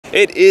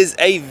It is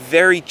a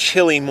very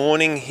chilly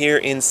morning here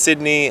in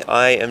Sydney.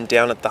 I am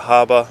down at the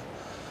harbour,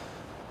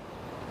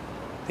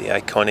 the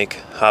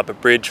iconic harbour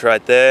bridge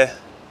right there.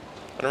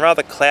 On a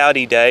rather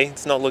cloudy day,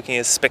 it's not looking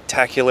as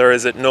spectacular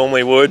as it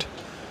normally would,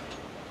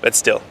 but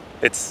still,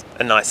 it's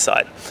a nice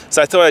sight.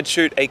 So I thought I'd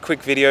shoot a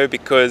quick video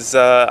because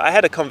I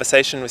had a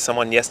conversation with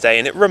someone yesterday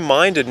and it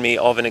reminded me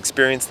of an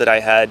experience that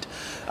I had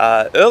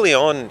early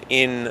on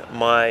in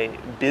my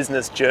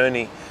business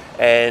journey.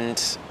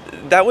 And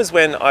that was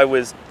when I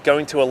was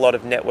going to a lot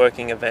of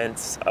networking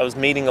events. I was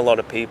meeting a lot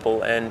of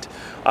people, and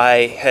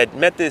I had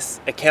met this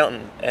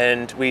accountant,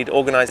 and we'd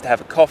organized to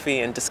have a coffee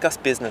and discuss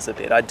business a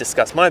bit. I'd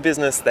discuss my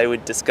business, they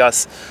would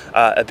discuss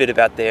a bit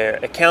about their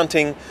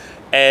accounting,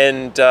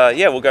 and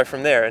yeah, we'll go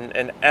from there.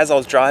 And as I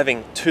was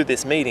driving to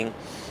this meeting,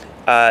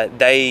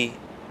 they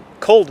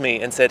called me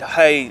and said,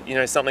 hey, you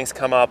know, something's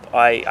come up,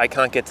 I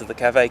can't get to the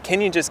cafe.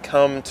 Can you just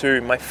come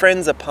to my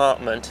friend's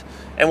apartment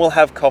and we'll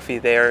have coffee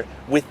there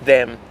with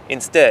them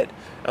instead?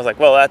 I was like,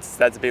 well, that's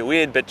a bit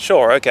weird, but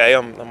sure, okay,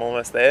 I'm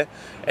almost there.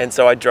 And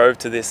so I drove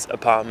to this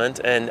apartment,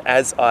 and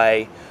as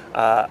I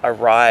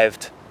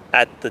arrived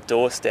at the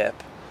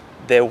doorstep,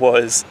 there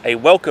was a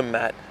welcome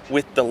mat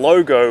with the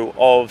logo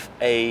of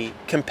a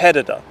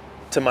competitor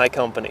to my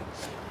company.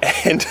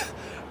 And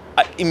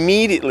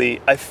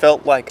immediately I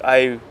felt like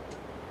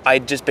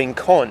I'd just been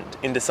conned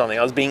into something.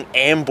 I was being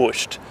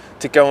ambushed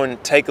to go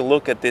and take a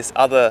look at this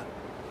other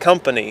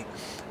company.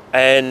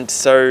 And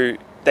so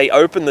they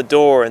open the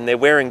door and they're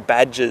wearing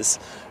badges,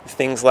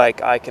 things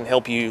like, I can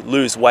help you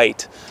lose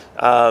weight,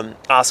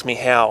 ask me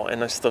how.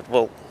 And I just thought,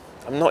 well,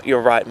 I'm not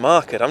your right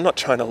market. I'm not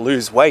trying to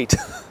lose weight,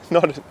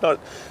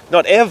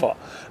 not ever.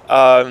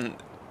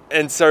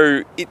 And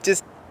so it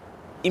just,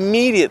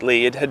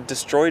 immediately it had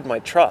destroyed my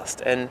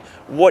trust. And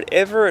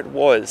whatever it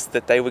was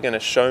that they were going to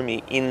show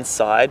me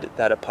inside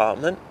that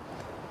apartment,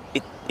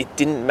 it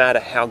didn't matter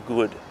how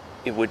good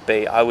it would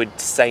be. I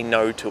would say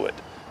no to it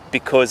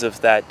because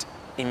of that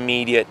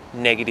immediate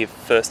negative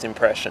first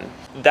impression.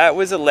 That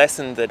was a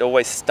lesson that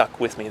always stuck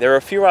with me. There are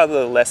a few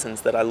other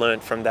lessons that I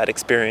learned from that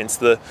experience.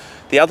 The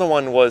other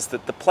one was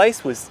that the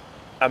place was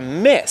a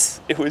mess.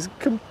 It was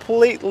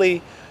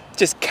completely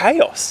just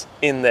chaos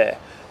in there.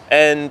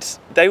 And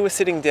they were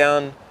sitting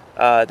down,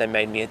 they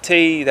made me a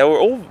tea. They were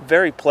all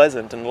very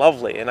pleasant and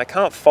lovely, and I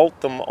can't fault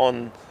them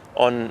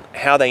on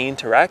how they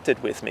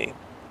interacted with me.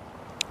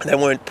 They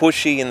weren't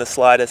pushy in the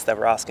slightest. They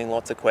were asking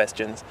lots of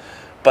questions.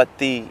 But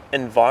the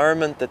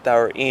environment that they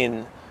were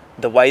in,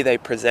 the way they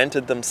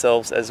presented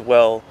themselves as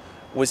well,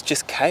 was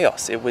just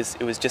chaos. It was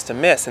just a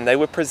mess. And they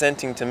were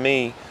presenting to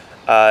me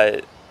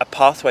a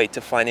pathway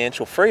to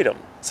financial freedom,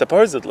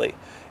 supposedly.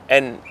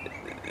 And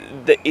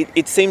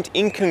it seemed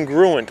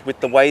incongruent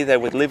with the way they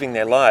were living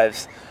their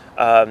lives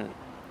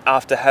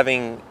after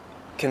having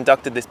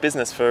conducted this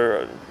business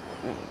for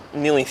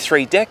nearly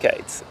 3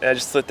 decades. And I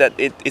just thought that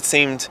it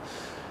seemed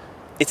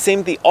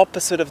the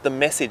opposite of the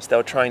message they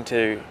were trying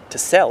to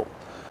sell.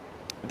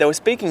 They were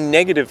speaking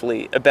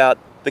negatively about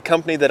the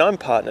company that I'm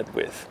partnered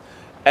with.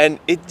 And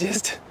it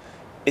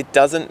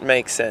doesn't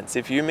make sense.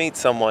 If you meet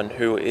someone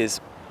who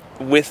is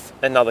with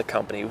another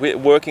company,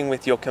 working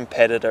with your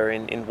competitor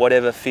in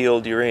whatever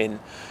field you're in,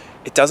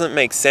 it doesn't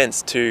make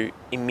sense to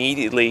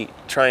immediately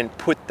try and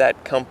put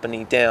that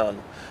company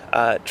down,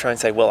 try and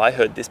say, well, I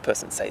heard this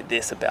person say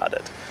this about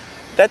it.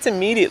 That's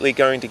immediately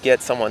going to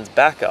get someone's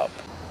back up.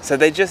 So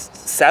they just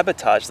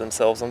sabotage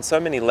themselves on so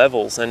many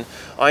levels, and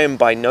I am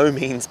by no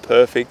means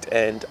perfect,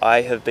 and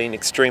I have been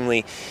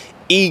extremely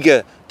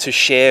eager to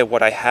share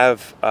what I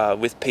have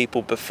with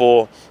people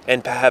before,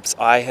 and perhaps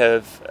I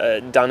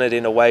have done it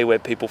in a way where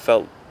people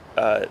felt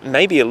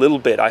maybe a little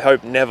bit, I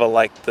hope never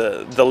like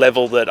the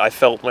level that I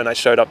felt when I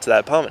showed up to that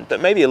apartment, but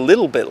maybe a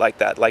little bit like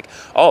that, like,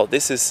 oh,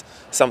 this is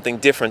something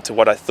different to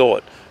what I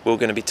thought we were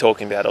going to be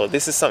talking about, or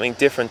this is something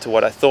different to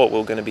what I thought we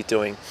were going to be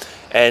doing.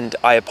 And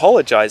I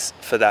apologize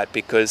for that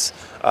because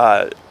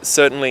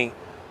certainly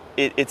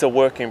it's a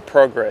work in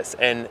progress,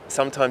 and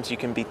sometimes you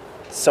can be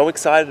so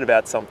excited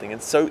about something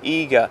and so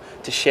eager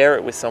to share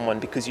it with someone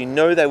because you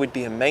know they would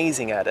be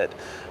amazing at it,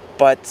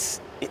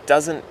 but it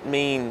doesn't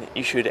mean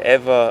you should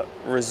ever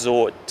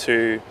resort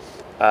to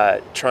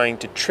trying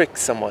to trick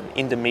someone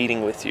into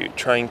meeting with you,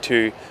 trying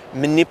to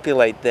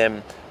manipulate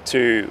them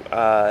to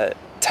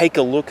take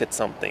a look at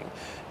something.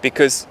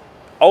 Because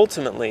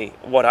ultimately,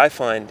 what I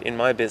find in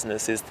my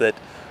business is that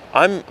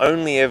I'm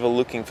only ever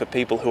looking for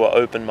people who are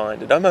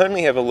open-minded. I'm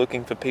only ever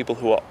looking for people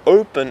who are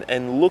open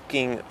and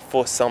looking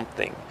for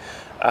something.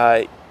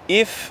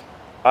 If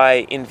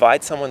I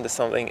invite someone to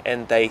something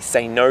and they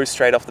say no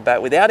straight off the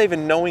bat without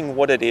even knowing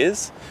what it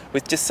is,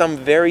 with just some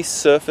very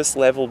surface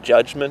level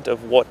judgment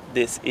of what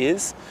this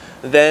is,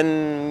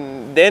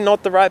 then they're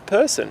not the right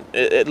person,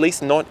 at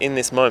least not in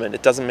this moment.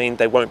 It doesn't mean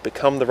they won't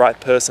become the right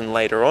person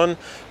later on,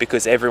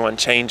 because everyone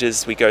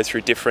changes. We go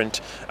through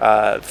different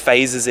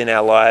phases in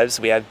our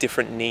lives. We have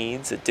different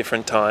needs at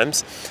different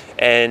times,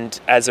 and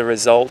as a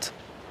result,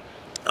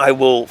 I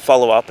will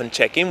follow up and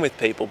check in with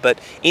people. But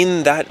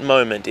in that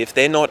moment, if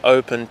they're not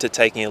open to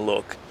taking a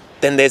look,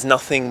 then there's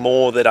nothing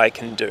more that I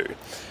can do.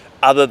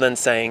 other than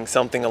saying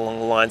something along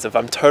the lines of,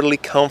 I'm totally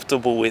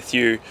comfortable with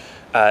you,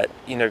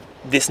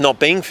 this not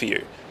being for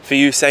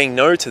you saying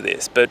no to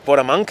this. But what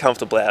I'm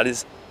uncomfortable at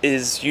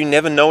is you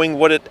never knowing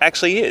what it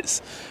actually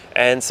is.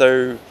 And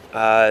so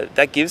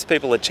that gives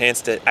people a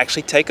chance to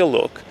actually take a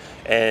look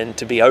and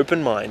to be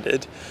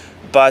open-minded.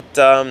 But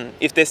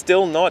if they're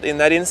still not in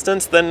that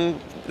instance, then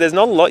there's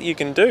not a lot you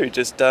can do.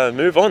 Just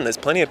move on. There's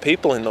plenty of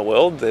people in the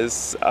world.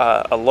 There's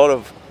a lot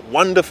of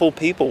wonderful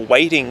people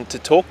waiting to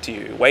talk to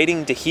you,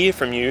 waiting to hear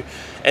from you,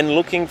 and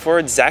looking for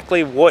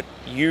exactly what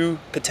you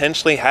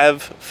potentially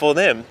have for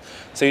them.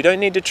 So you don't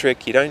need to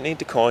trick, you don't need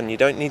to con, you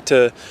don't need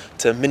to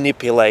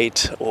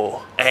manipulate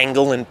or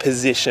angle and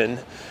position.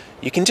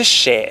 You can just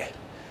share.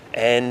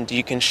 And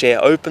you can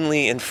share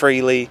openly and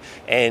freely,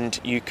 and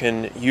you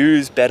can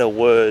use better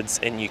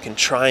words, and you can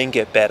try and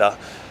get better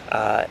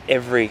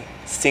every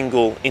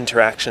single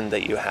interaction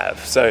that you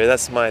have. So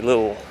that's my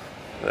little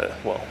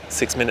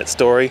 6-minute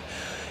story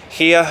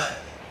here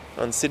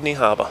on Sydney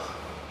Harbour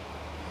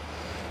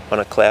on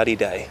a cloudy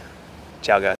day. Ciao guys.